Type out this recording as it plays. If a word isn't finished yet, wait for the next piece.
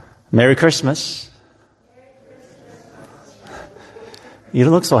Merry Christmas. You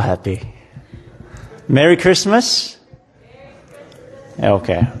don't look so happy. Merry Christmas.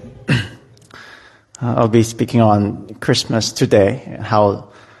 Okay. I'll be speaking on Christmas today,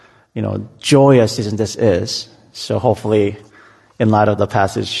 how, joyous season this is. So hopefully, in light of the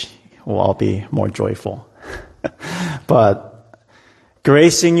passage, we'll all be more joyful. But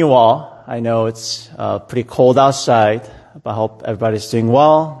gracing you all. I know it's pretty cold outside, but I hope everybody's doing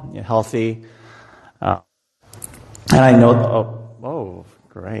well, you're healthy. And I know,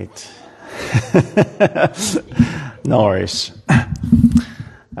 great. No worries.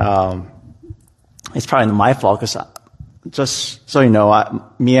 It's probably my fault because just so you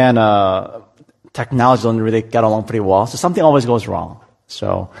know, me and technology don't really get along pretty well. So something always goes wrong.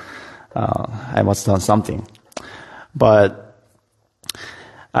 So I must have done something. But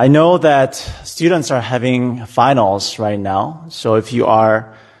I know that students are having finals right now. So if you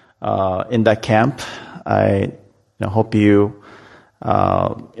are in that camp, I hope you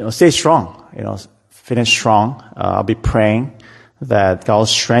stay strong. Finish strong. I'll be praying that God will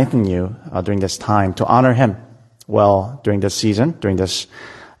strengthen you during this time to honor Him well during this season, during this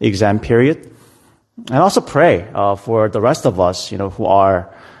exam period. And also pray for the rest of us, who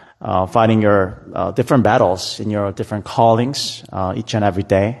are fighting your different battles in your different callings each and every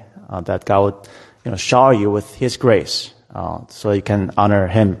day, that God would shower you with His grace so you can honor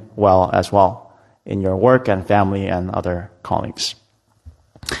Him well as well in your work and family and other callings.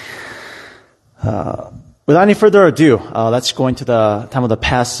 Without any further ado, let's go into the time of the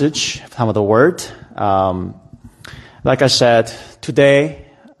passage, time of the word. Like I said, today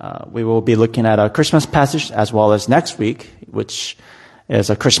we will be looking at a Christmas passage as well as next week, which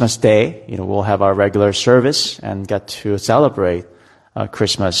is a Christmas day. We'll have our regular service and get to celebrate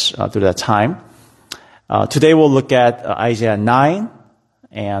Christmas through that time. Today we'll look at Isaiah 9,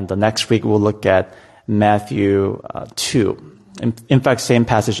 and the next week we'll look at Matthew 2. In fact, same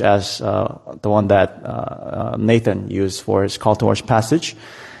passage as the one that Nathan used for his call to worship passage.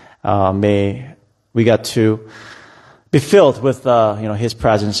 May we get to be filled with His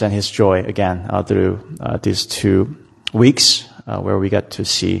presence and His joy again through these 2 weeks where we get to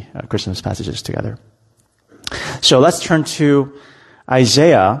see Christmas passages together. So let's turn to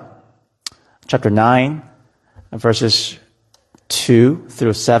Isaiah chapter 9, verses 2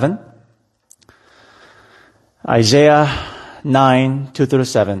 through 7. Isaiah 9, 2 through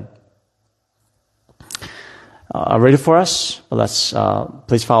 7. Ready for us? But let's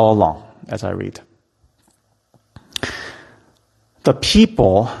please follow along as I read. The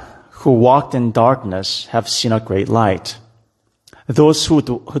people who walked in darkness have seen a great light. Those who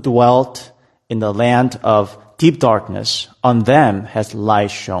dwelt in the land of deep darkness, on them has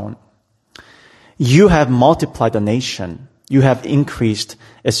light shone. You have multiplied the nation. You have increased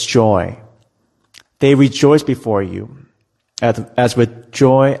its joy. They rejoice before you, as with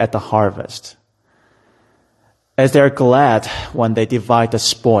joy at the harvest, as they are glad when they divide the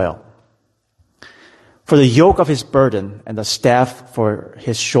spoil. For the yoke of his burden and the staff for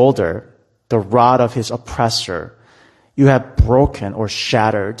his shoulder, the rod of his oppressor, you have broken or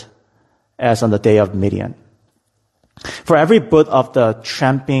shattered as on the day of Midian. For every boot of the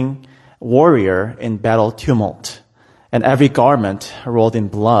tramping warrior in battle tumult, and every garment rolled in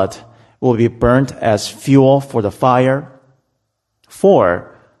blood will be burnt as fuel for the fire.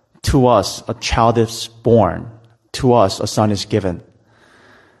 For to us a child is born, to us a son is given.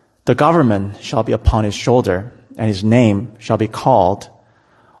 The government shall be upon his shoulder, and his name shall be called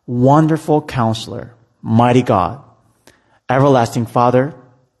Wonderful Counselor, Mighty God, Everlasting Father,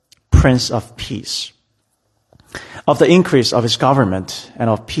 Prince of Peace. Of the increase of his government and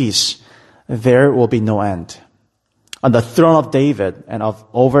of peace, there will be no end. On the throne of David and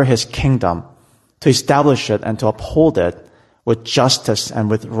over his kingdom, to establish it and to uphold it with justice and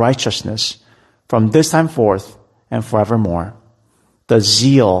with righteousness from this time forth and forevermore. The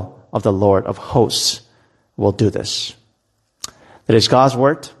zeal of the Lord of hosts will do this. That is God's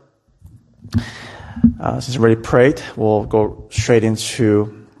word. Since we already prayed, we'll go straight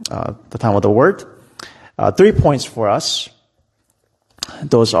into the time of the word. 3 points for us.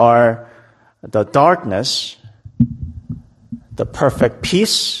 Those are the darkness, the perfect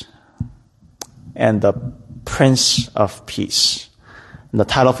peace, and the Prince of Peace. And the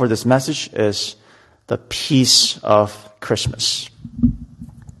title for this message is The Peace of Christmas.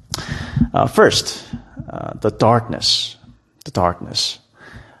 First, the darkness. The darkness.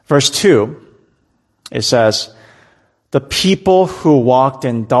 Verse 2, it says, the people who walked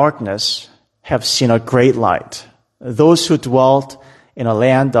in darkness have seen a great light. Those who dwelt in a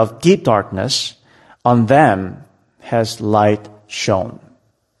land of deep darkness, on them has light shone.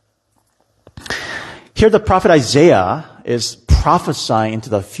 Here the prophet Isaiah is prophesying into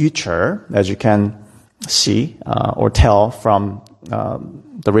the future, as you can see or tell from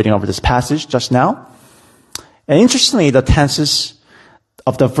the reading of this passage just now. And interestingly, the tenses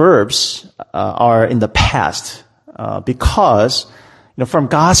of the verbs are in the past because, from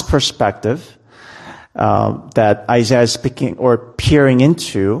God's perspective, that Isaiah is speaking or peering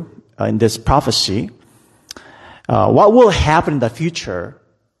into in this prophecy, what will happen in the future,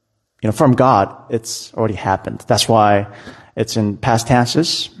 from God, it's already happened. That's why it's in past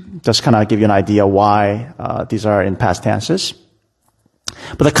tenses. Just kind of give you an idea why these are in past tenses.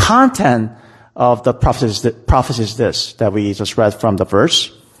 But the content of the prophecy is this, that we just read from the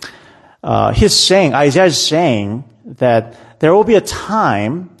verse. Isaiah is saying that there will be a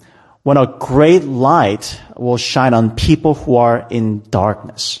time when a great light will shine on people who are in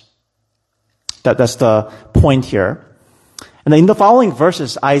darkness. That's the point here. And in the following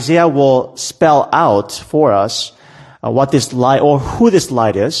verses, Isaiah will spell out for us what this light or who this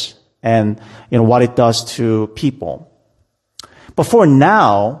light is and what it does to people. But for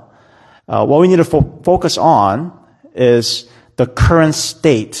now, what we need to focus on is the current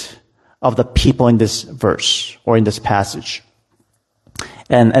state of the people in this verse or in this passage.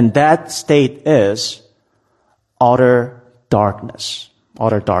 And that state is utter darkness.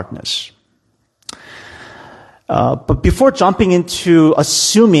 Utter darkness. But before jumping into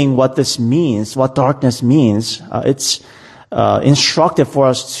assuming what this means, what darkness means, it's instructive for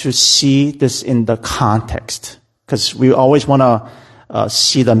us to see this in the context. Because we always want to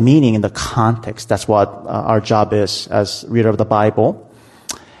see the meaning in the context. That's what our job is as reader of the Bible.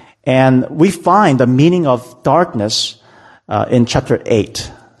 And we find the meaning of darkness in chapter 8.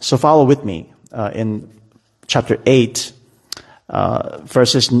 So follow with me in chapter 8.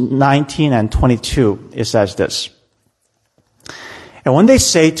 Verses 19 and 22, it says this. And when they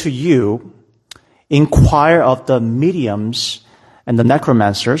say to you, inquire of the mediums and the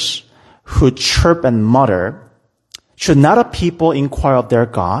necromancers who chirp and mutter, should not a people inquire of their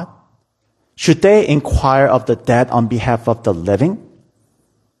God? Should they inquire of the dead on behalf of the living?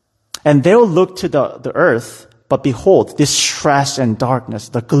 And they will look to the earth, but behold, distress and darkness,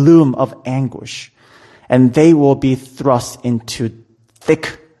 the gloom of anguish. And they will be thrust into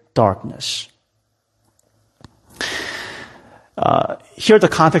thick darkness. Here the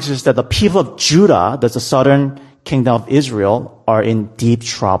context is that the people of Judah, that's the southern kingdom of Israel, are in deep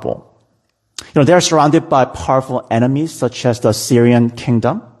trouble. They're surrounded by powerful enemies such as the Assyrian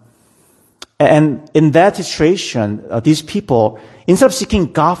kingdom. And in that situation, these people, instead of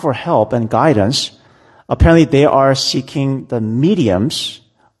seeking God for help and guidance, apparently they are seeking the mediums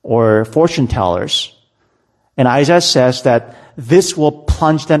or fortune tellers. And Isaiah says that this will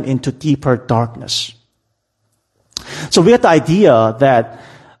plunge them into deeper darkness. So we get the idea that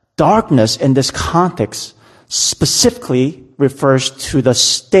darkness in this context specifically refers to the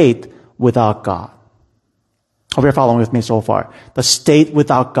state without God. Hope you're following with me so far. The state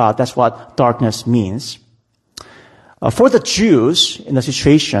without God, that's what darkness means. For the Jews in the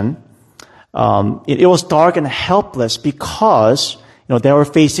situation, it was dark and helpless because they were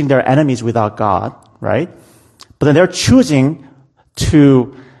facing their enemies without God, right? But then they're choosing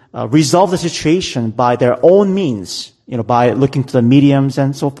to resolve the situation by their own means, by looking to the mediums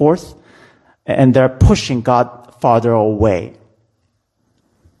and so forth. And they're pushing God farther away.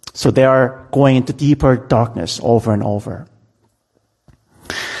 So they are going into deeper darkness over and over.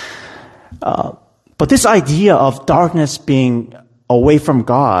 But this idea of darkness being away from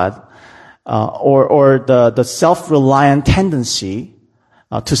God, or the self-reliant tendency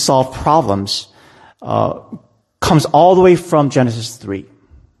to solve problems, comes all the way from Genesis 3,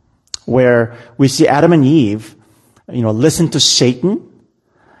 where we see Adam and Eve, listen to Satan,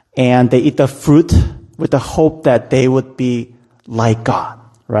 and they eat the fruit with the hope that they would be like God,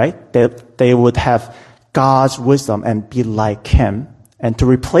 right? They would have God's wisdom and be like Him, and to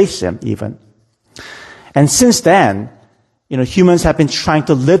replace Him even. And since then, humans have been trying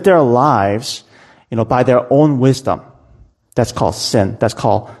to live their lives, by their own wisdom. That's called sin. That's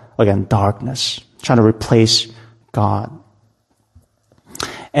called, again, darkness. Trying to replace God.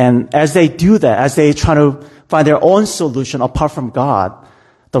 And as they do that, as they try to find their own solution apart from God,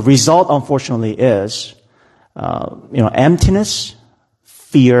 the result, unfortunately, is, emptiness,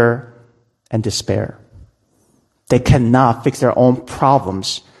 fear, and despair. They cannot fix their own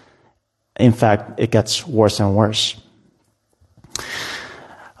problems. In fact, it gets worse and worse.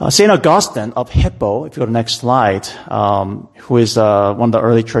 St. Augustine of Hippo, if you go to the next slide, who is one of the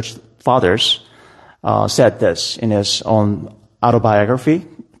early church fathers, said this in his own autobiography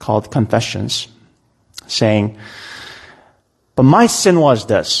called Confessions, saying, "But my sin was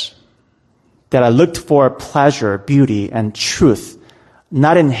this, that I looked for pleasure, beauty, and truth,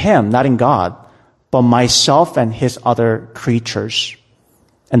 not in Him, not in God, but myself and His other creatures.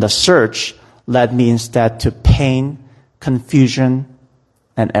 And the search led me instead to pain, confusion,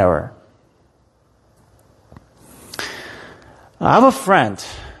 and error. I have a friend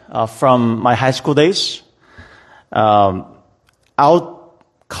from my high school days. I'll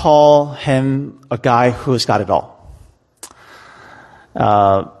call him a guy who's got it all.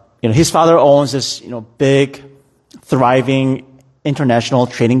 His father owns this, big, thriving international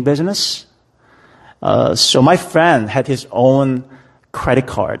trading business. So my friend had his own credit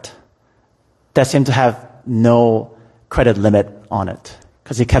card that seemed to have no credit limit on it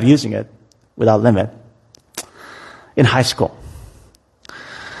because he kept using it without limit in high school.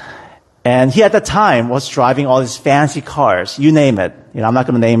 And he at the time was driving all these fancy cars, you name it. I'm not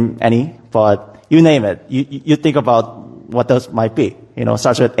going to name any, but you name it. You think about what those might be.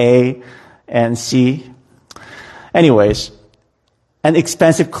 Starts with A and C. Anyways, and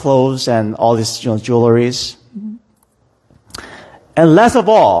expensive clothes and all these, jewelries. And last of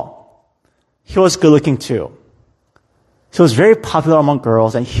all, he was good looking too. He was very popular among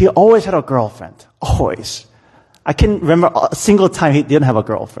girls and he always had a girlfriend. Always. I can't remember a single time he didn't have a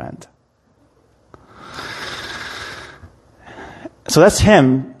girlfriend. So that's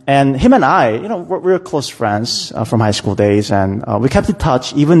him. And him and I, we're close friends from high school days, and we kept in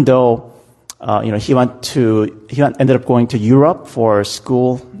touch even though, he ended up going to Europe for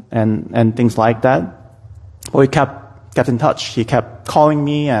school and things like that. But we kept in touch. He kept calling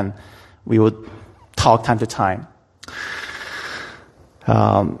me, and we would talk time to time.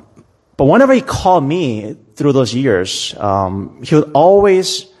 But whenever he called me through those years, he would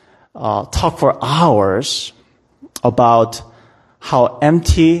always talk for hours about how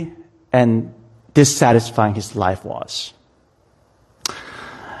empty and dissatisfying his life was.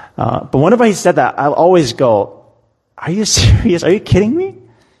 But whenever he said that, I'll always go, are you serious? Are you kidding me?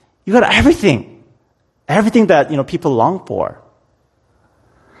 You got everything. Everything that, people long for.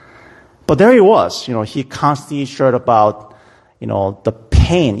 But there he was, he constantly shared about, the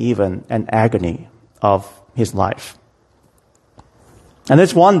pain even and agony of his life. And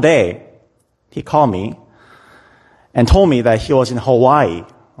this one day, he called me and told me that he was in Hawaii.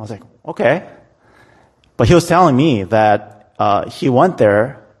 I was like, okay. But he was telling me that he went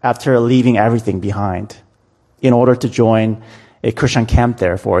there after leaving everything behind in order to join a Christian camp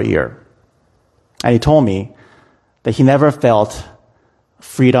there for a year. And he told me that he never felt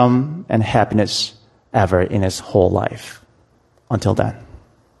freedom and happiness ever in his whole life until then.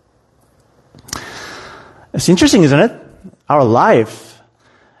 It's interesting, isn't it? Our life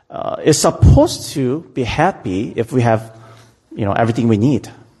is supposed to be happy if we have, everything we need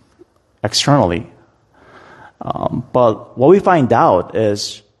externally. But what we find out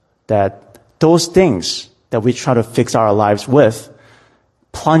is that those things that we try to fix our lives with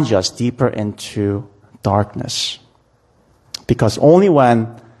plunge us deeper into darkness. Because only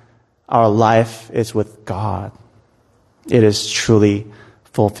when our life is with God, it is truly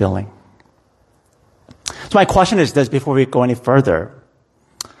fulfilling. So my question is this before we go any further.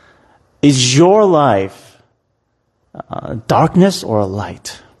 Is your life darkness or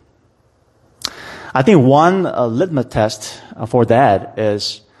light? I think one litmus test for that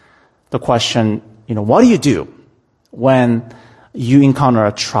is the question, what do you do when you encounter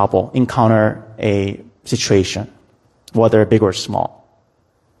a trouble, encounter a situation, whether big or small?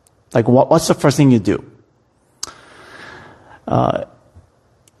 Like, what's the first thing you do?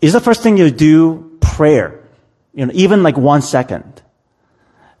 Is the first thing you do prayer? Even like 1 second.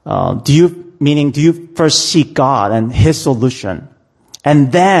 Do you first seek God and His solution,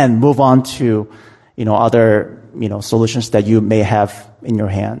 and then move on to, other, solutions that you may have in your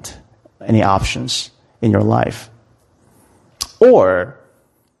hand, any options in your life? Or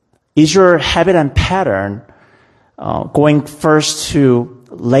is your habit and pattern going first to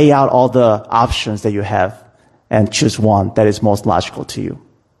lay out all the options that you have and choose one that is most logical to you?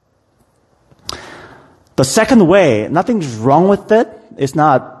 The second way, nothing's wrong with it. It's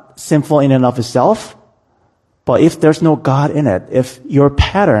not sinful in and of itself. But if there's no God in it, if your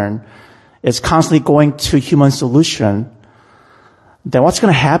pattern is constantly going to human solution, then what's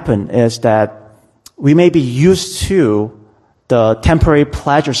going to happen is that we may be used to the temporary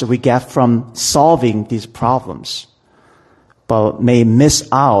pleasures that we get from solving these problems, but may miss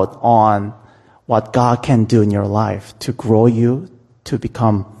out on what God can do in your life to grow you, to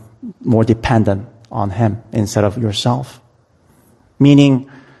become more dependent on Him instead of yourself.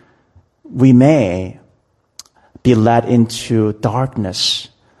 Meaning, we may be led into darkness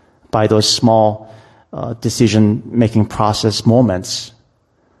by those small decision-making process moments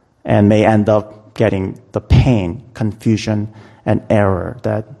and may end up getting the pain, confusion, and error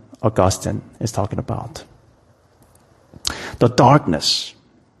that Augustine is talking about. The darkness,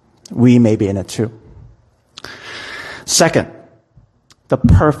 we may be in it too. Second, the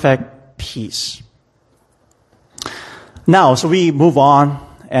perfect peace. Now, so we move on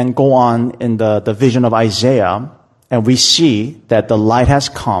and go on in the vision of Isaiah, and we see that the light has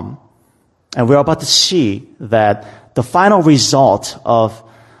come, and we're about to see that the final result of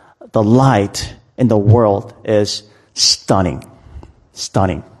the light in the world is stunning.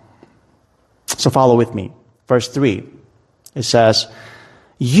 Stunning. So follow with me. Verse 3, it says,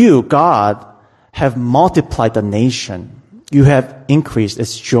 "You, God, have multiplied the nation. You have increased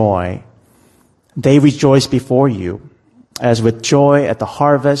its joy. They rejoice before you, as with joy at the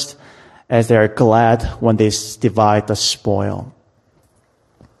harvest, as they are glad when they divide the spoil."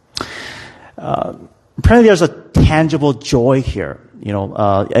 Apparently there's a tangible joy here.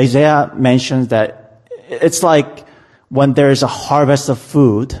 Isaiah mentions that it's like when there's a harvest of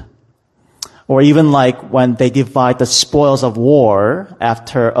food, or even like when they divide the spoils of war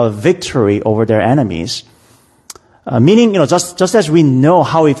after a victory over their enemies. Meaning, just as we know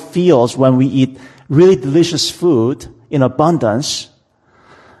how it feels when we eat really delicious food in abundance,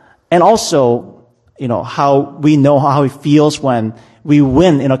 and also, how we know how it feels when we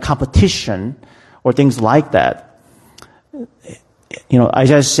win in a competition or things like that.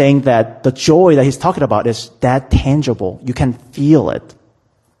 Isaiah is saying that the joy that he's talking about is that tangible. You can feel it.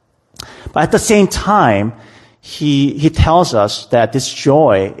 But at the same time, he tells us that this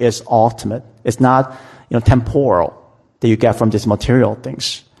joy is ultimate. It's not, temporal that you get from these material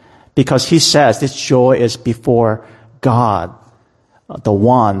things. Because he says this joy is before God, the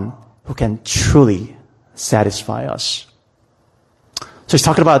one who can truly satisfy us. So he's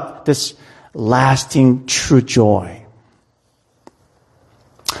talking about this lasting true joy.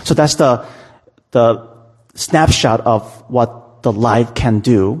 So that's the snapshot of what the light can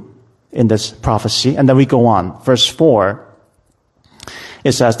do in this prophecy. And then we go on. Verse 4,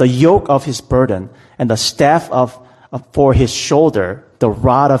 it says, "The yoke of his burden and the staff for his shoulder, the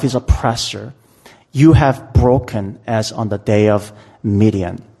rod of his oppressor, you have broken as on the day of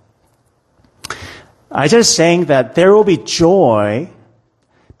Midian." Isaiah is saying that there will be joy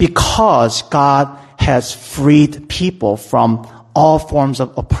because God has freed people from all forms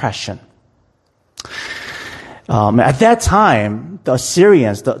of oppression. At that time, the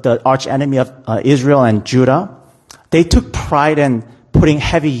Assyrians, the arch enemy of Israel and Judah, they took pride in putting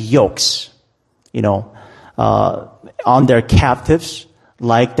heavy yokes, on their captives,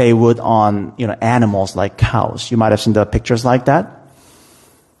 like they would on, animals like cows. You might have seen the pictures like that.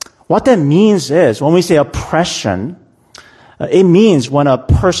 What that means is, when we say oppression, it means when a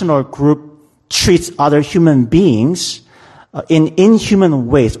person or group treats other human beings in inhuman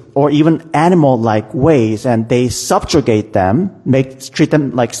ways or even animal-like ways, and they subjugate them, treat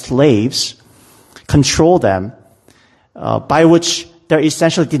them like slaves, control them, by which they're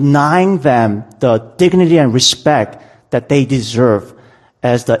essentially denying them the dignity and respect that they deserve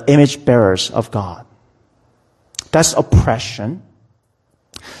as the image bearers of God. That's oppression.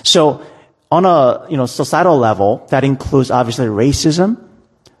 So on a societal level, that includes obviously racism,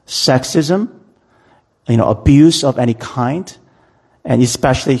 sexism, abuse of any kind, and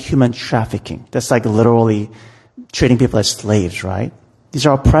especially human trafficking. That's like literally treating people as slaves, right? These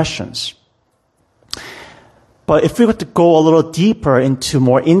are oppressions. But if we were to go a little deeper into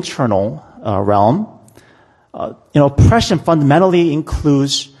more internal realm, oppression fundamentally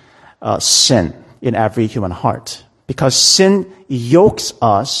includes sin in every human heart, because sin yokes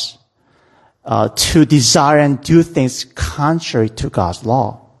us to desire and do things contrary to God's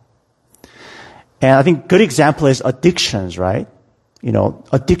law. And I think a good example is addictions, right?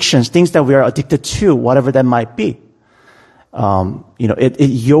 Addictions, things that we are addicted to, whatever that might be. It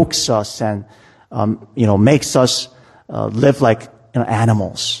yokes us and, makes us live like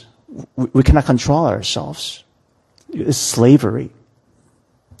animals. We cannot control ourselves. It's slavery.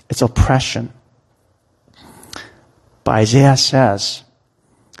 It's oppression. But Isaiah says,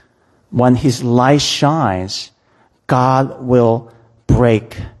 when his light shines, God will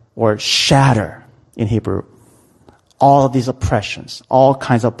break or shatter, in Hebrew, all of these oppressions, all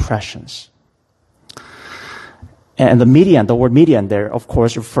kinds of oppressions. And the word Midian there, of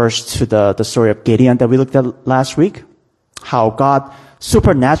course, refers to the story of Gideon that we looked at last week, how God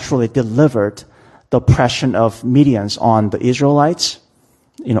supernaturally delivered the oppression of Midians on the Israelites,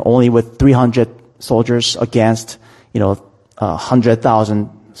 only with 300 soldiers against, 100,000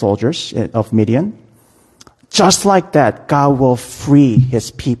 soldiers of Midian. Just like that, God will free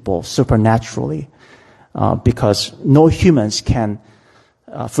his people supernaturally, because no humans can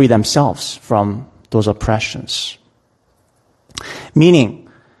free themselves from those oppressions. Meaning,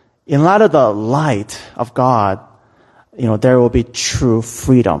 in light of the light of God, there will be true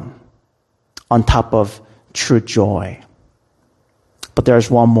freedom on top of true joy. But there's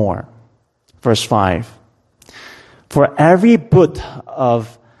one more. Verse 5. For every boot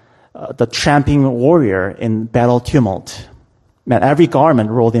of the tramping warrior in battle tumult, every garment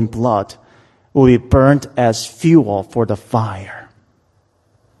rolled in blood will be burnt as fuel for the fire.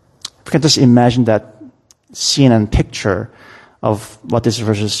 We can just imagine that scene and picture of what this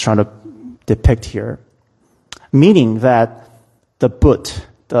verse is trying to depict here. Meaning that the boot,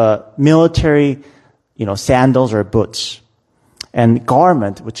 the military, sandals or boots, and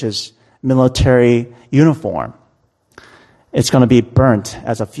garment, which is military uniform, it's going to be burnt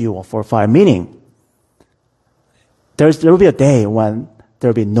as a fuel for fire. Meaning, there will be a day when there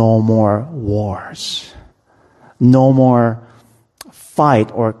will be no more wars, no more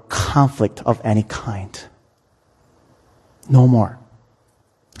fight or conflict of any kind. No more.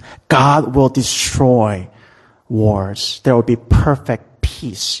 God will destroy wars. There will be perfect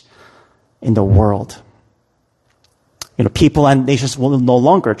peace in the world. People and nations will no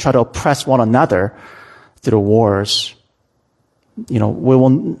longer try to oppress one another through wars.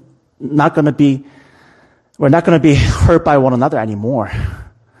 We're not going to be hurt by one another anymore.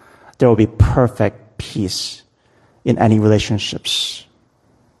 There will be perfect peace in any relationships.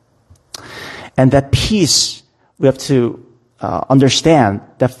 And that peace, we have to understand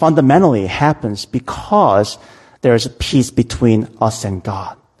that fundamentally happens because there is a peace between us and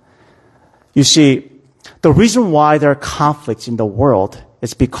God. You see, the reason why there are conflicts in the world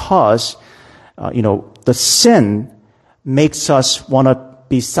is because, the sin makes us want to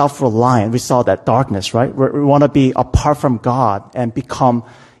be self-reliant. We saw that darkness, right? We want to be apart from God and become,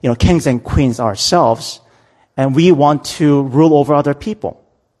 kings and queens ourselves. And we want to rule over other people.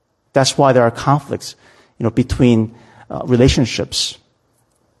 That's why there are conflicts, between relationships.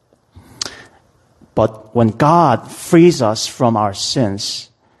 But when God frees us from our sins,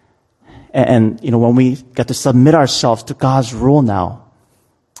 and when we get to submit ourselves to God's rule now,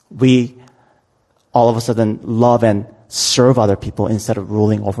 we all of a sudden love and serve other people instead of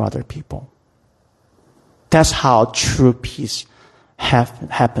ruling over other people. That's how true peace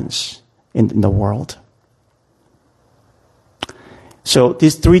happens in the world. So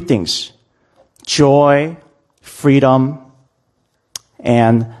these three things, joy, freedom,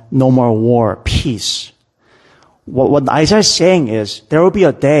 and no more war, peace. What Isaiah is saying is there will be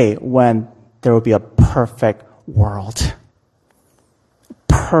a day when there will be a perfect world.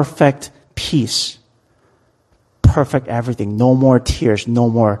 Perfect peace. Perfect everything. No more tears, no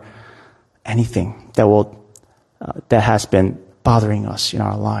more anything that has been bothering us in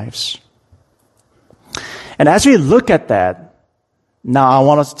our lives. And as we look at that, now I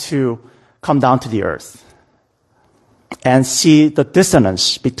want us to come down to the earth and see the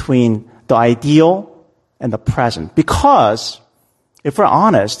dissonance between the ideal and the present. Because, if we're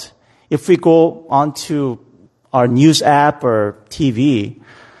honest, if we go onto our news app or TV,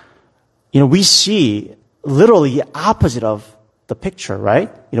 we see literally the opposite of the picture, right?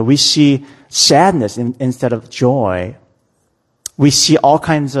 We see sadness instead of joy. We see all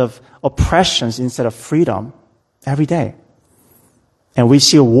kinds of oppressions instead of freedom every day. And we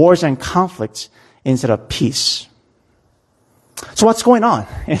see wars and conflicts instead of peace. So what's going on?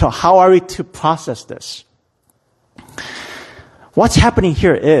 How are we to process this? What's happening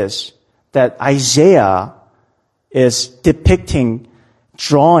here is that Isaiah is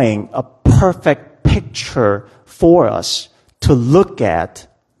drawing a perfect picture for us to look at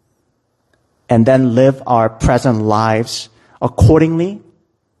and then live our present lives accordingly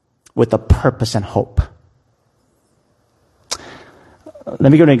with a purpose and hope.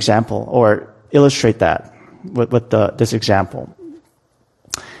 Let me give an example or illustrate that with this example.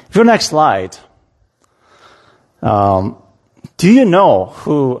 If you go next slide, do you know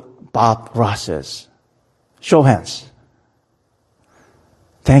who Bob Ross is? Show of hands.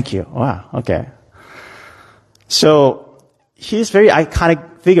 Thank you. Wow. Okay. So he's a very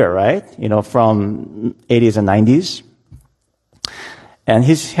iconic figure, right? From 80s and 90s. And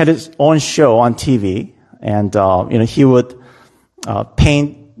he's had his own show on TV. And, he would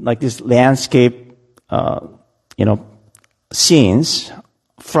paint like this landscape, scenes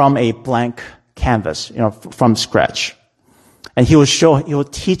from a blank canvas, from scratch. And he will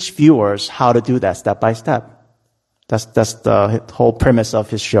teach viewers how to do that step by step. That's the whole premise of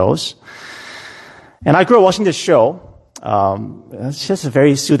his shows. And I grew up watching this show. It's just a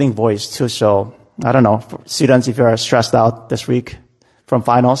very soothing voice too. So I don't know, for students, if you're stressed out this week from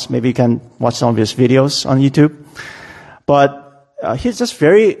finals, maybe you can watch some of his videos on YouTube. But he's just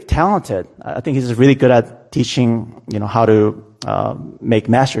very talented. I think he's really good at teaching, how to make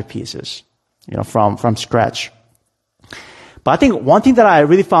masterpieces, from scratch. But I think one thing that I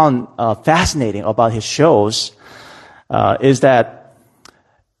really found fascinating about his shows is that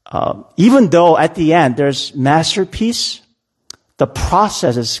even though at the end there's masterpiece, the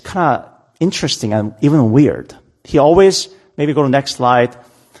process is kind of interesting and even weird. He always, maybe go to the next slide,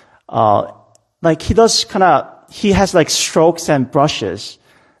 he has like strokes and brushes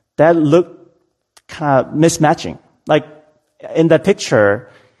that look kind of mismatching. Like in that picture,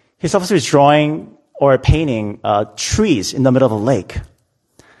 he's supposed to be drawing or painting trees in the middle of a lake.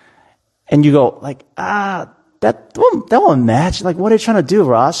 And you go like, that won't match. Like, what are you trying to do,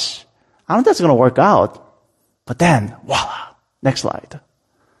 Ross? I don't think that's going to work out. But then, voila, next slide.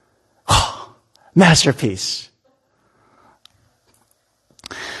 Oh, masterpiece.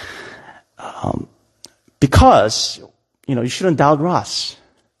 Because, you shouldn't doubt Ross.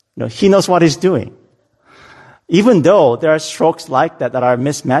 He knows what he's doing. Even though there are strokes like that are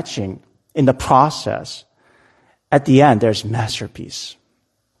mismatching in the process, at the end, there's masterpiece.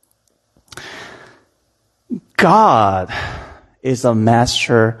 God is a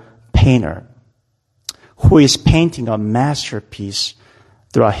master painter who is painting a masterpiece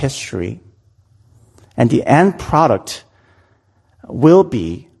throughout history. And the end product will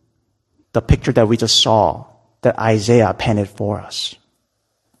be the picture that we just saw, that Isaiah painted for us.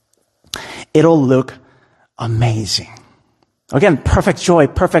 It'll look amazing. Again, perfect joy,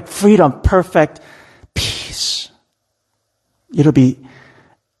 perfect freedom, perfect peace. It'll be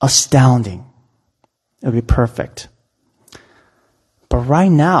astounding. It'll be perfect. But right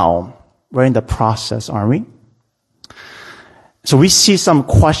now, we're in the process, aren't we? So we see some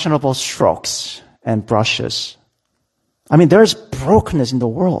questionable strokes and brushes. I mean, there's brokenness in the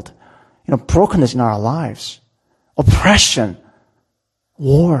world. Brokenness in our lives. Oppression.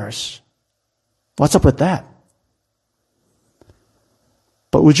 Wars. What's up with that?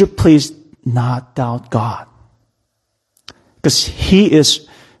 But would you please not doubt God? Because He is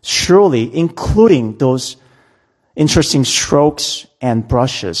surely including those interesting strokes and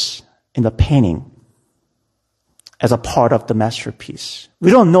brushes in the painting as a part of the masterpiece.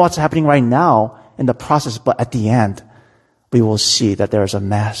 We don't know what's happening right now in the process, but at the end, we will see that there is a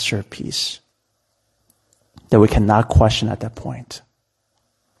masterpiece that we cannot question at that point.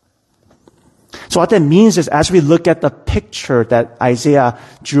 So what that means is, as we look at the picture that Isaiah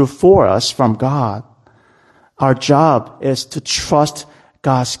drew for us from God, our job is to trust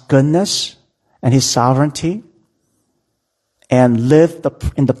God's goodness and His sovereignty and live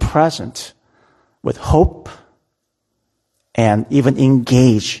in the present with hope and even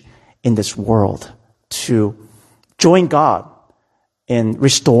engage in this world to join God in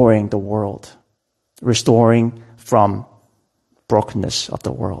restoring the world, restoring from brokenness of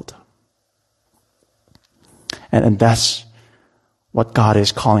the world. And that's what God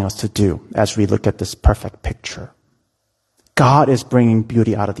is calling us to do as we look at this perfect picture. God is bringing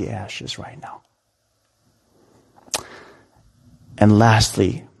beauty out of the ashes right now. And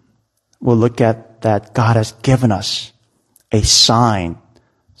lastly, we'll look at that God has given us a sign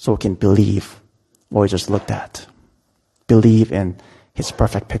so we can believe what we just looked at. Believe in His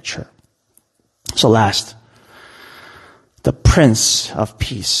perfect picture. So last, the Prince of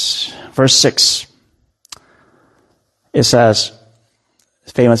Peace. Verse 6. It says,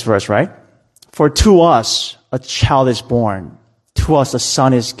 famous verse, right? For to us a child is born, to us a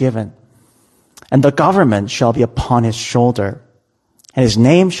son is given, and the government shall be upon His shoulder, and His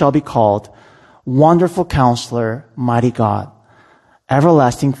name shall be called Wonderful Counselor, Mighty God,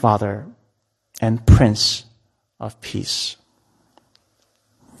 Everlasting Father, and Prince of Peace.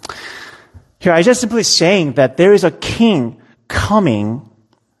 Here, I just simply saying that there is a king coming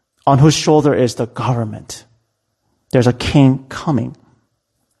on whose shoulder is the government. There's a king coming.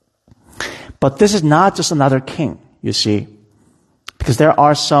 But this is not just another king, you see, because there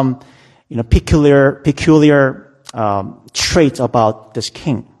are some, peculiar traits about this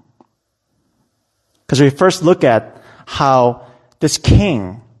king. Because we first look at how this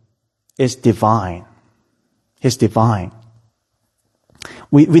king is divine. He's divine.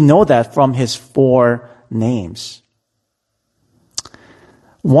 We know that from his 4 names.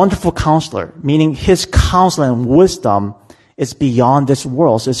 Wonderful Counselor, meaning his counsel and wisdom is beyond this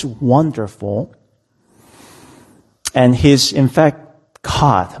world. So it's wonderful. And he's, in fact,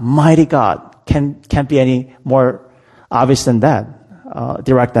 God, mighty God. Can't be any more obvious than that,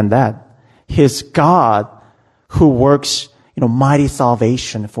 direct than that. He's God who works, mighty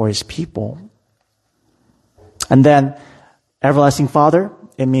salvation for His people. And then, Everlasting Father,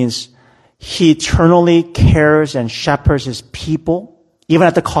 it means He eternally cares and shepherds his people, even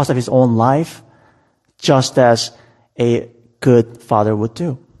at the cost of his own life, just as a good father would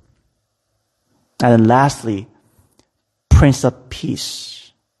do. And then lastly, Prince of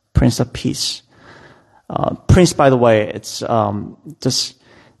Peace. Prince of Peace. Prince, by the way, it's just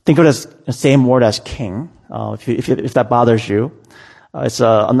think of it as the same word as king. If that bothers you, it's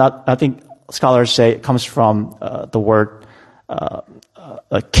not. I think scholars say it comes from the word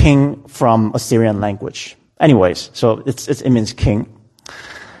a king from Assyrian language. Anyways, so it means king.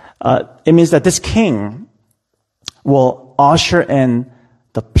 It means that this king will usher in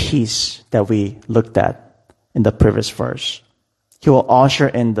the peace that we looked at in the previous verse. He will usher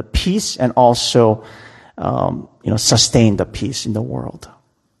in the peace and also, sustain the peace in the world.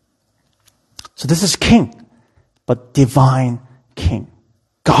 So this is king, but divine king.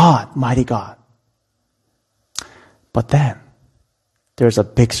 God, mighty God. But then, there's a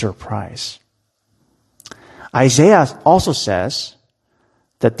big surprise. Isaiah also says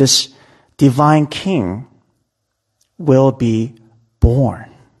that this divine king will be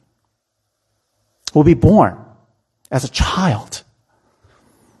born. Will be born as a child.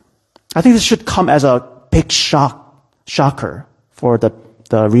 I think this should come as a big shocker for the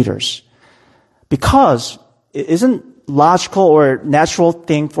readers. Because it isn't logical or natural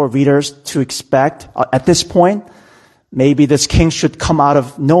thing for readers to expect at this point. Maybe this king should come out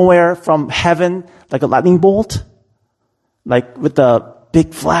of nowhere from heaven like a lightning bolt, like with the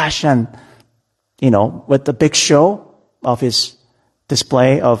big flash and, with the big show of his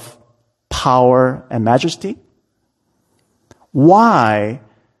display of power and majesty. Why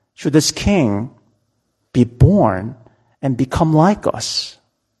should this king be born and become like us?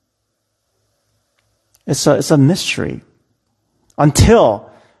 It's a mystery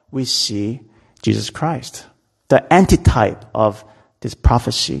until we see Jesus Christ, the antitype of this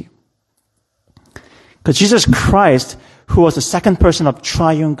prophecy. Because Jesus Christ, who was the second person of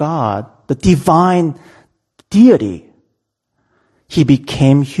triune God, the divine deity, he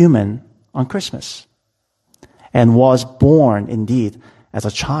became human on Christmas and was born indeed as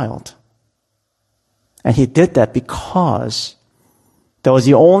a child. And he did that because that was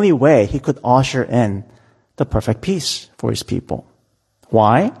the only way he could usher in the perfect peace for his people.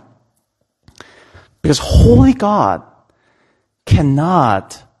 Why? Because holy God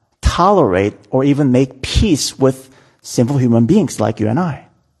cannot tolerate or even make peace with sinful human beings like you and I.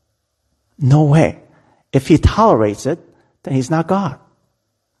 No way. If he tolerates it, then he's not God.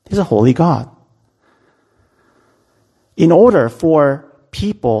 He's a holy God. In order for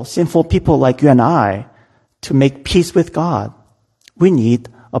people, sinful people like you and I, to make peace with God, we need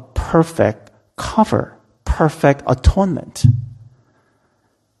a perfect cover, perfect atonement.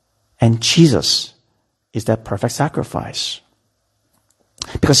 And Jesus is that perfect sacrifice.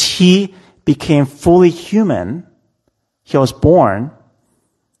 Because he became fully human, he was born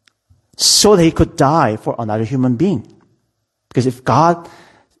so that he could die for another human being. Because if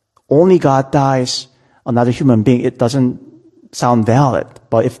only God dies another human being, it doesn't sound valid.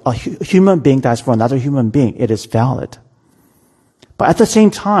 But if a human being dies for another human being, it is valid. But at the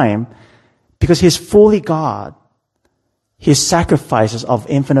same time, because he's fully God, his sacrifices of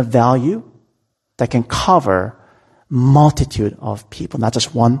infinite value that can cover multitude of people, not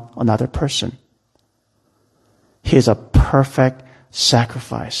just one another person. He is a perfect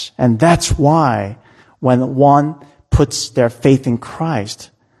sacrifice. And that's why when one puts their faith in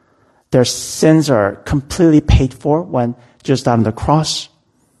Christ, their sins are completely paid for when Jesus died on the cross.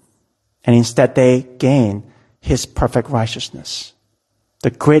 And instead they gain his perfect righteousness.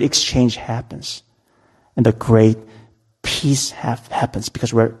 The great exchange happens. And the great peace happens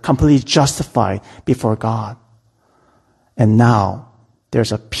because we're completely justified before God. And now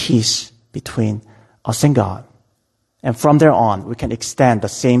there's a peace between us and God. And from there on, we can extend the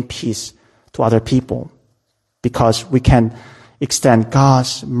same peace to other people because we can extend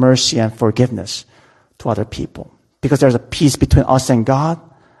God's mercy and forgiveness to other people. Because there's a peace between us and God,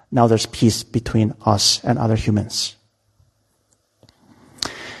 now there's peace between us and other humans.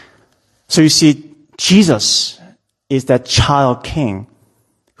 So you see, Jesus is that child king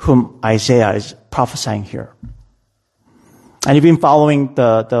whom Isaiah is prophesying here. And if you've been following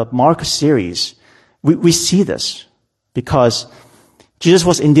the Mark series, we see this because Jesus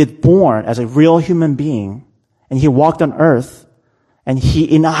was indeed born as a real human being and he walked on earth and he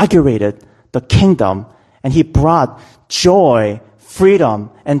inaugurated the kingdom and he brought joy,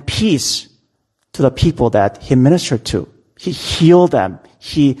 freedom, and peace to the people that he ministered to. He healed them.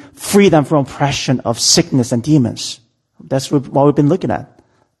 He freed them from oppression of sickness and demons. That's what we've been looking at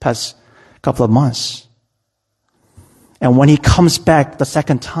past couple of months. And when he comes back the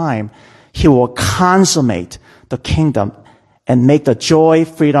second time, He will consummate the kingdom and make the joy,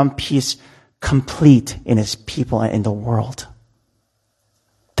 freedom, peace complete in his people and in the world.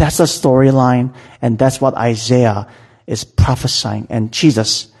 That's the storyline, and that's what Isaiah is prophesying. And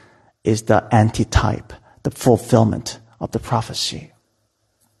Jesus is the antitype, the fulfillment of the prophecy.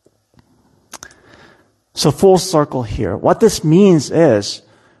 So full circle here. What this means is,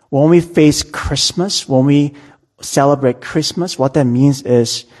 when we face Christmas, when we celebrate Christmas, what that means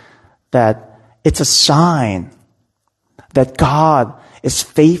is that it's a sign that God is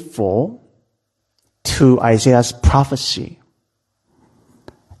faithful to Isaiah's prophecy.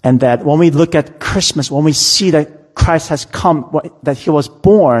 And that when we look at Christmas, when we see that Christ has come, that he was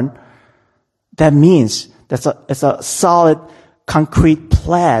born, that means it's a solid, concrete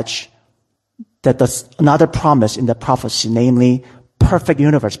pledge that there's another promise in the prophecy, namely perfect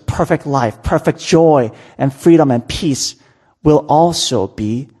universe, perfect life, perfect joy and freedom and peace will also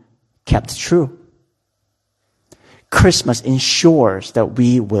be kept true. Christmas ensures that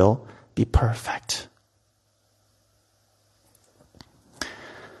we will be perfect.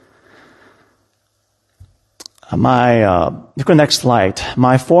 You go next slide.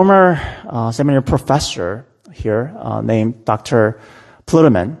 My former seminary professor here, named Dr.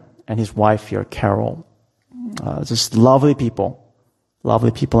 Pluderman, and his wife here, Carol, just lovely people,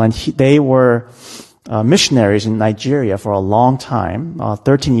 and they were missionaries in Nigeria for a long time,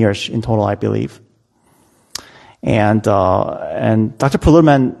 13 years in total, I believe. And Dr.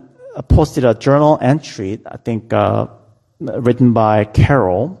 Pluderman posted a journal entry, I think, written by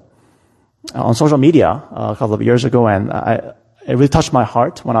Carol, on social media a couple of years ago, and it really touched my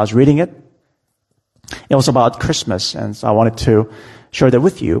heart when I was reading it. It was about Christmas, and so I wanted to share that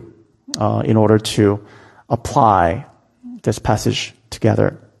with you in order to apply this passage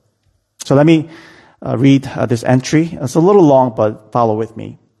together. So let me read this entry. It's a little long, but follow with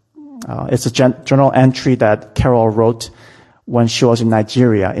me. It's a journal entry that Carol wrote when she was in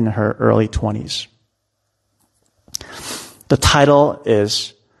Nigeria in her early 20s. The title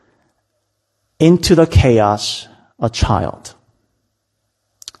is Into the Chaos, a Child.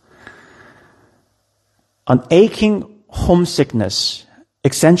 An aching homesickness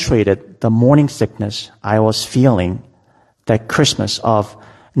accentuated the morning sickness I was feeling that Christmas of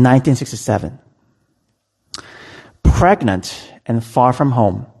 1967. Pregnant and far from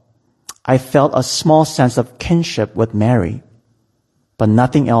home, I felt a small sense of kinship with Mary, but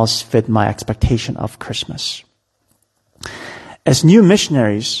nothing else fit my expectation of Christmas. As new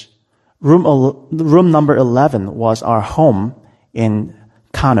missionaries, room number 11 was our home in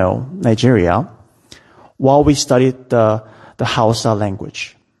Kano, Nigeria, while we studied the Hausa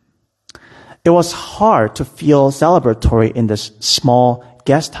language. It was hard to feel celebratory in this small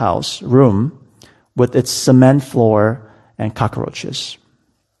guest house room with its cement floor and cockroaches.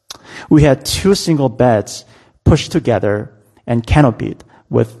 We had 2 single beds pushed together and canopied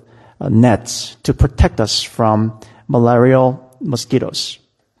with nets to protect us from malarial mosquitoes.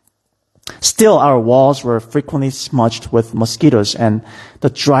 Still, our walls were frequently smudged with mosquitoes and the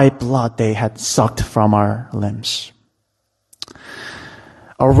dry blood they had sucked from our limbs.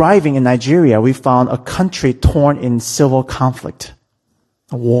 Arriving in Nigeria, we found a country torn in civil conflict,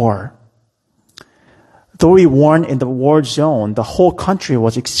 a war. Though we weren't in the war zone, the whole country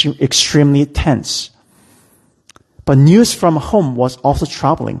was extremely tense. But news from home was also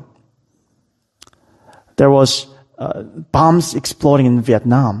troubling. There was bombs exploding in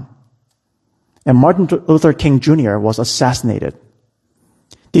Vietnam. And Martin Luther King Jr. was assassinated.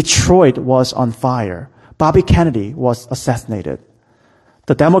 Detroit was on fire. Bobby Kennedy was assassinated.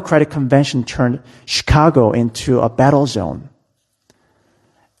 The Democratic Convention turned Chicago into a battle zone.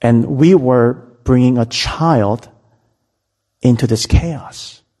 And we were bringing a child into this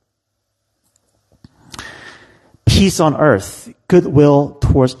chaos. Peace on earth, goodwill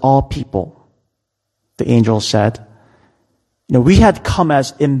towards all people, the angel said. We had come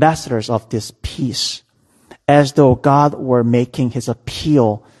as ambassadors of this peace, as though God were making his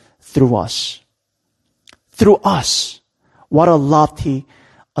appeal through us. Through us. What a lofty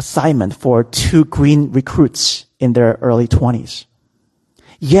assignment for 2 green recruits in their early 20s.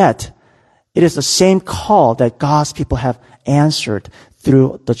 Yet, it is the same call that God's people have answered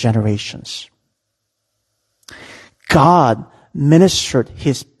through the generations. God ministered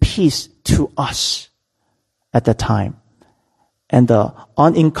his peace to us at that time. And the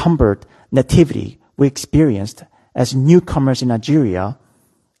unencumbered nativity we experienced as newcomers in Nigeria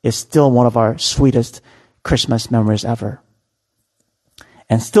is still one of our sweetest Christmas memories ever.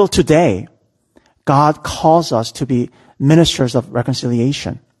 And still today, God calls us to be ministers of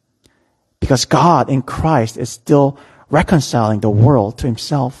reconciliation, because God in Christ is still reconciling the world to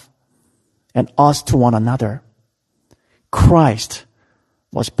himself. and us to one another. Christ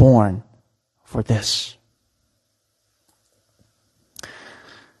was born for this.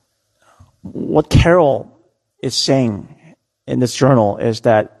 What Carol is saying in this journal is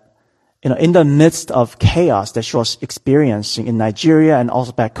that, in the midst of chaos that she was experiencing in Nigeria and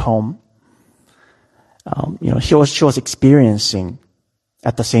also back home, she was experiencing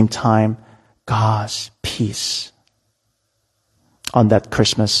at the same time God's peace on that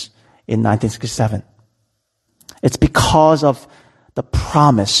Christmas in 1967. It's because of the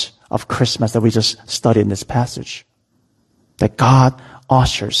promise of Christmas that we just studied in this passage, that God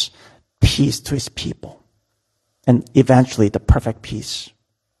ushers peace to his people, and eventually the perfect peace.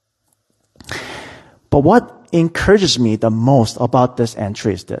 But what encourages me the most about this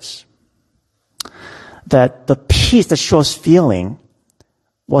entry is this, that the peace that she was feeling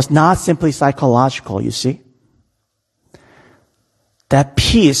was not simply psychological, you see. That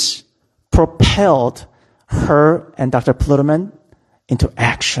peace propelled her and Dr. Pluterman into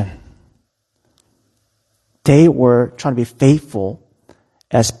action. They were trying to be faithful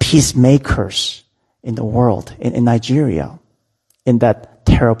as peacemakers in the world, in Nigeria, in that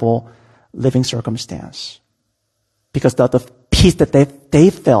terrible living circumstance. Because the peace that they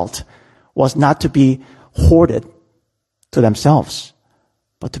felt was not to be hoarded to themselves,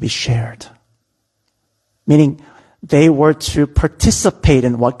 but to be shared. Meaning, they were to participate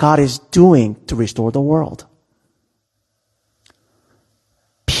in what God is doing to restore the world.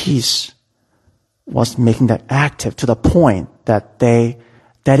 Peace was making that active to the point that they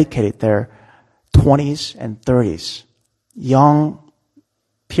dedicated their 20s and 30s, young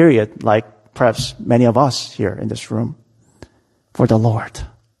period, like perhaps many of us here in this room, for the Lord,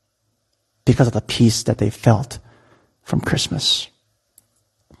 because of the peace that they felt from Christmas.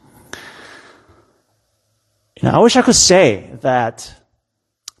 I wish I could say that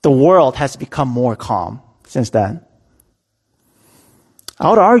the world has become more calm since then. I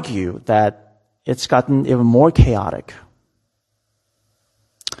would argue that it's gotten even more chaotic.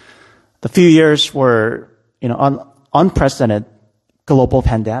 The few years were, unprecedented global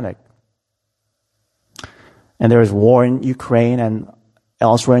pandemic. And there is war in Ukraine and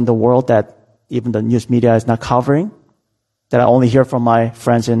elsewhere in the world that even the news media is not covering, that I only hear from my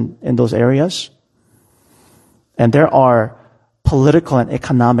friends in those areas. And there are political and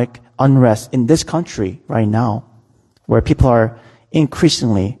economic unrest in this country right now, where people are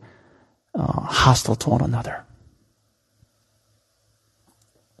increasingly hostile to one another.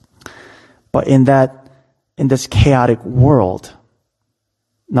 But in this chaotic world,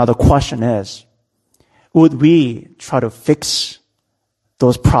 now the question is, would we try to fix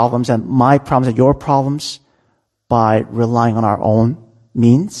those problems and my problems and your problems by relying on our own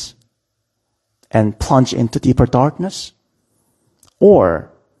means and plunge into deeper darkness?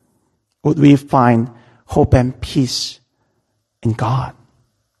 Or would we find hope and peace in God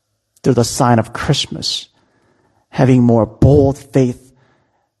through the sign of Christmas, having more bold faith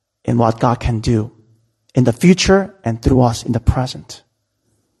in what God can do in the future and through us in the present?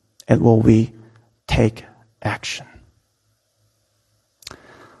 And will we take action?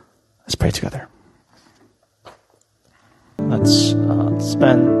 Let's pray together. Let's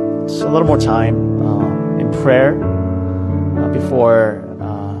spend just a little more time in prayer before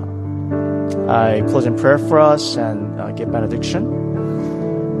I close in prayer for us and give benediction.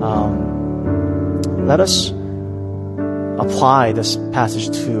 Let us apply this passage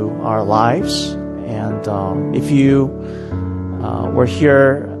to our lives. And if you were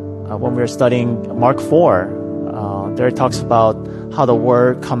here when we were studying Mark 4, there it talks about how the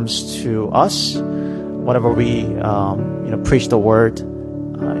word comes to us whenever we preach the word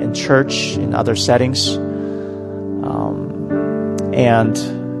in church, in other settings. And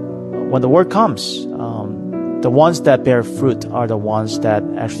when the word comes, the ones that bear fruit are the ones that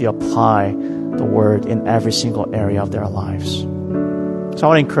actually apply the word in every single area of their lives. So I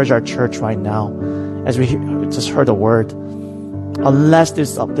want to encourage our church right now, as we just heard the word, unless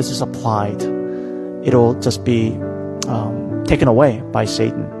this is applied, it'll just be taken away by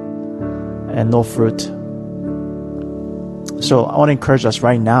Satan and no fruit. So I want to encourage us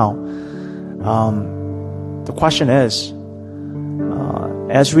right now. The question is,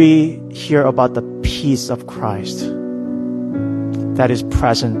 as we hear about the peace of Christ that is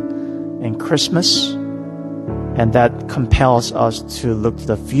present in Christmas and that compels us to look to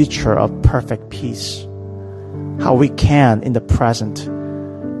the future of perfect peace, how we can, in the present,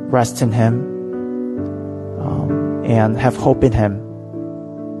 rest in Him and have hope in Him.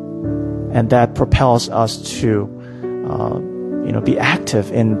 And that propels us to be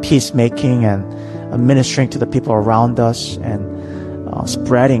active in peacemaking and ministering to the people around us and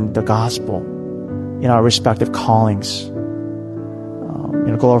spreading the gospel in our respective callings,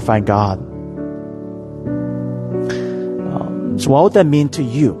 glorifying God. So what would that mean to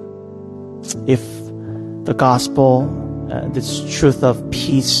you if the gospel, this truth of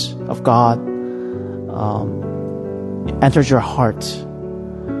peace of God, enters your heart?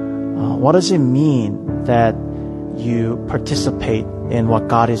 What does it mean that you participate in what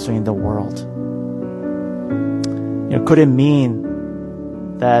God is doing in the world? Could it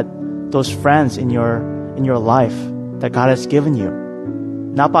mean that those friends in your life that God has given you,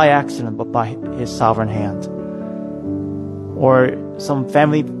 not by accident, but by His sovereign hand, or some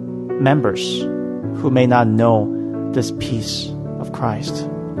family members who may not know this peace of Christ,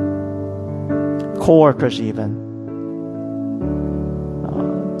 co-workers even,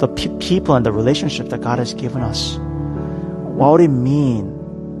 the people and the relationship that God has given us? What would it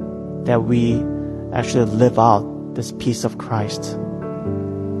mean that we actually live out this peace of Christ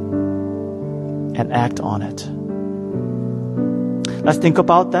and act on it? Let's think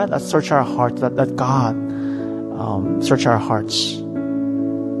about that. Let's search our hearts. Let God search our hearts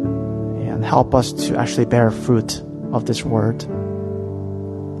and help us to actually bear fruit of this word.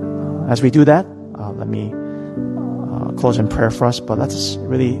 As we do that, let me close in prayer for us, but let's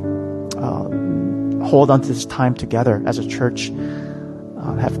really hold on to this time together as a church.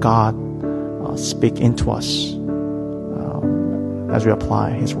 Have God speak into us as we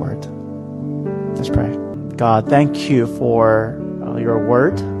apply His word. Let's pray. God, thank you for your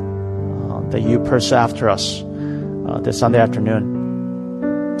word that you pursue after us this Sunday afternoon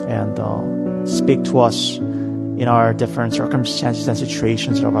and speak to us in our different circumstances and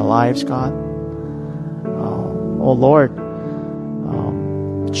situations of our lives, God. Oh Lord,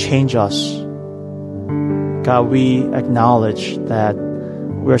 change us. God, we acknowledge that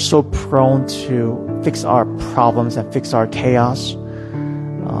we're so prone to fix our problems and fix our chaos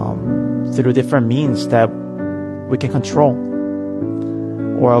through different means that we can control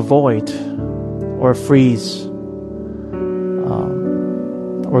or avoid or freeze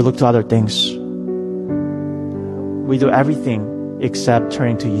or look to other things. We do everything except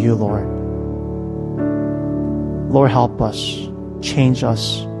turning to you, Lord. Lord, help us, change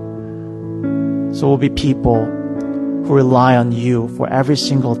us, so we'll be people who rely on you for every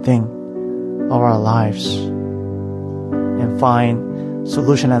single thing of our lives and find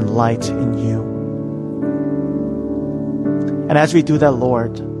solution and light in you. And as we do that,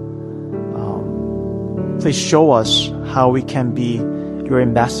 Lord, please show us how we can be your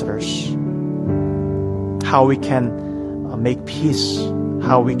ambassadors, how we can make peace,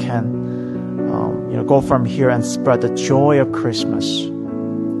 how we can go from here and spread the joy of Christmas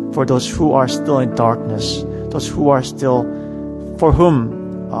for those who are still in darkness, those who are still, for whom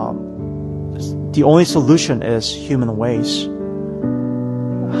the only solution is human ways.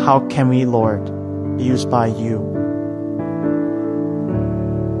 How can we, Lord, be used by you?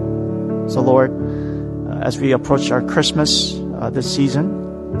 So, Lord, as we approach our Christmas this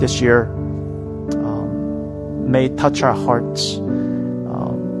season, this year, may it touch our hearts.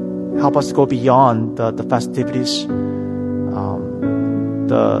 Help us to go beyond the festivities,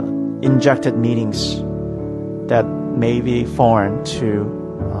 the injected meanings that may be foreign to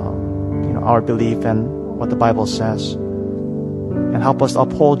our belief and what the Bible says. And help us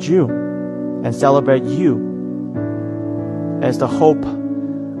uphold you and celebrate you as the hope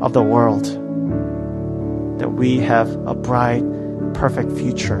of the world, that we have a bright, perfect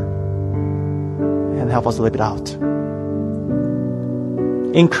future, and help us live it out.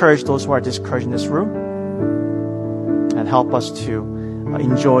 Encourage those who are discouraged in this room, and help us to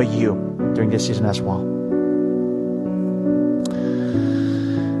enjoy you during this season as well.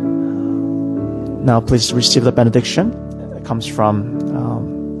 Now please receive the benediction. It comes from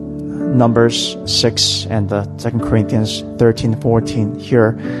Numbers 6 and 2 Corinthians 13:14.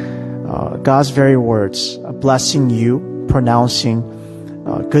 Here, God's very words, blessing you, pronouncing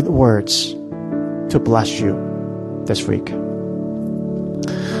good words to bless you this week.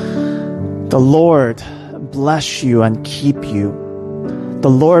 The Lord bless you and keep you. The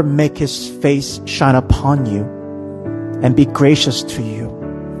Lord make His face shine upon you and be gracious to you.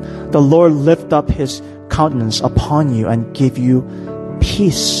 The Lord lift up His countenance upon you and give you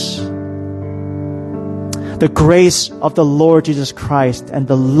peace. The grace of the Lord Jesus Christ and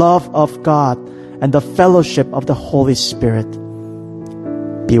the love of God and the fellowship of the Holy Spirit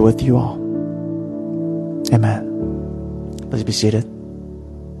be with you all. Amen. Let's be seated.